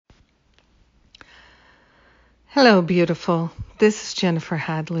Hello, beautiful. This is Jennifer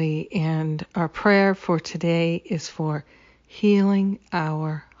Hadley, and our prayer for today is for healing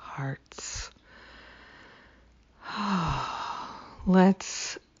our hearts.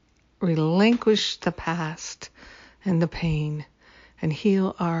 Let's relinquish the past and the pain and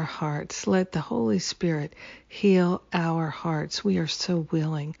heal our hearts. Let the Holy Spirit heal our hearts. We are so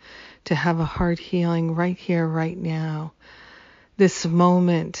willing to have a heart healing right here, right now. This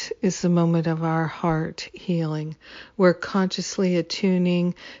moment is the moment of our heart healing. We're consciously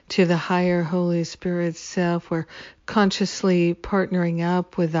attuning to the higher Holy Spirit self. We're consciously partnering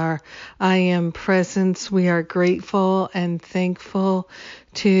up with our I Am presence. We are grateful and thankful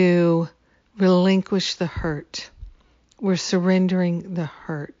to relinquish the hurt. We're surrendering the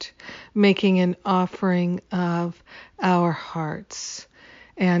hurt, making an offering of our hearts.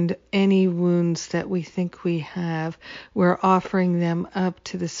 And any wounds that we think we have, we're offering them up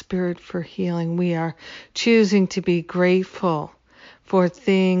to the Spirit for healing. We are choosing to be grateful for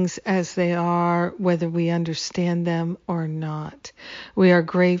things as they are, whether we understand them or not. We are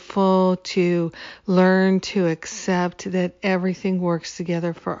grateful to learn to accept that everything works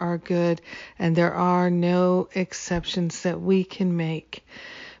together for our good, and there are no exceptions that we can make,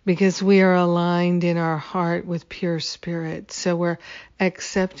 because we are aligned in our heart with pure spirit. So we're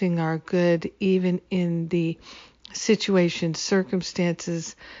accepting our good even in the situations,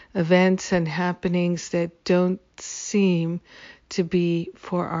 circumstances, events, and happenings that don't seem to be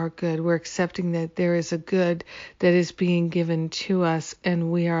for our good. We're accepting that there is a good that is being given to us,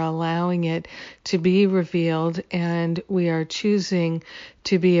 and we are allowing it to be revealed, and we are choosing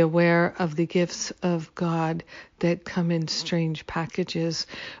to be aware of the gifts of God that come in strange packages.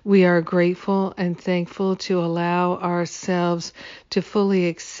 We are grateful and thankful to allow ourselves to fully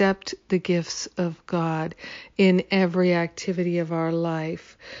accept the gifts of God in every activity of our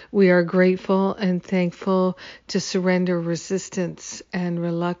life. We are grateful and thankful to surrender resistance and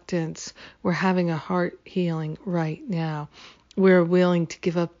reluctance. We're having a heart healing right now. We're willing to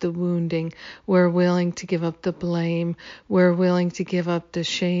give up the wounding. We're willing to give up the blame. We're willing to give up the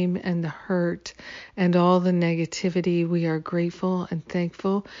shame and the hurt and all the negativity. We are grateful and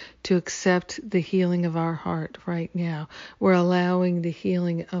thankful to accept the healing of our heart right now. We're allowing the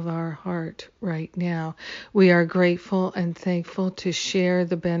healing of our heart right now. We are grateful and thankful to share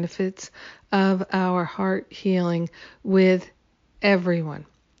the benefits of our heart healing with everyone.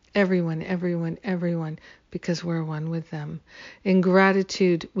 Everyone, because we're one with them. In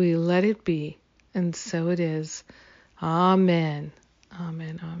gratitude, we let it be, and so it is. Amen.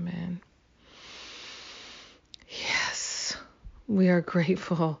 Amen. Yes, we are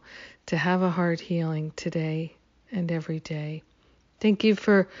grateful to have a heart healing today and every day. Thank you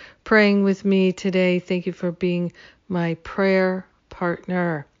for praying with me today. Thank you for being my prayer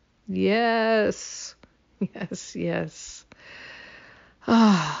partner. Yes.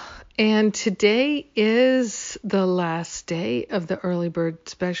 And today is the last day of the early bird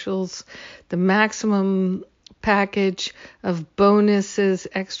specials, the maximum package of bonuses,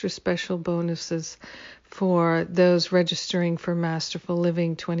 extra special bonuses for those registering for Masterful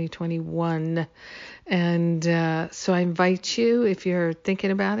Living 2021. And so I invite you, if you're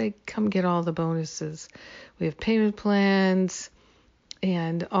thinking about it, come get all the bonuses. We have payment plans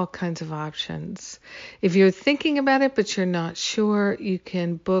and all kinds of options. If you're thinking about it but you're not sure, you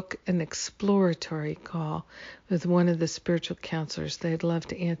can book an exploratory call with one of the spiritual counselors. They'd love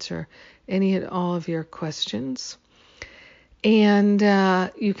to answer any and all of your questions. And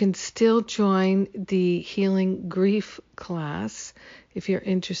you can still join the Healing Grief class if you're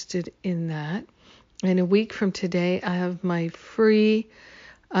interested in that. And a week from today, I have my free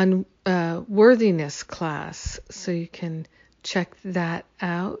unworthiness class, so you can check that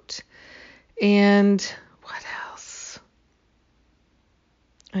out. And what else?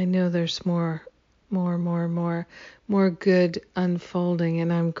 I know there's more good unfolding,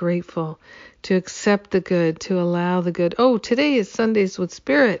 and I'm grateful to accept the good, to allow the good. Oh, today is Sundays with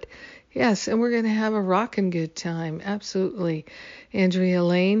Spirit. Yes, and we're going to have a rockin' good time. Absolutely. Andrea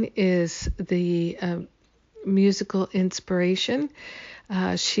Lane is the musical inspiration.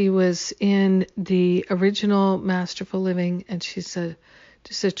 She was in the original Masterful Living, and she's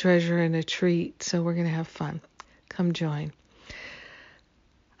just a treasure and a treat. So we're going to have fun. Come join.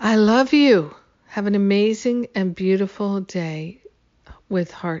 I love you. Have an amazing and beautiful day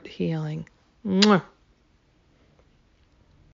with heart healing. Mwah.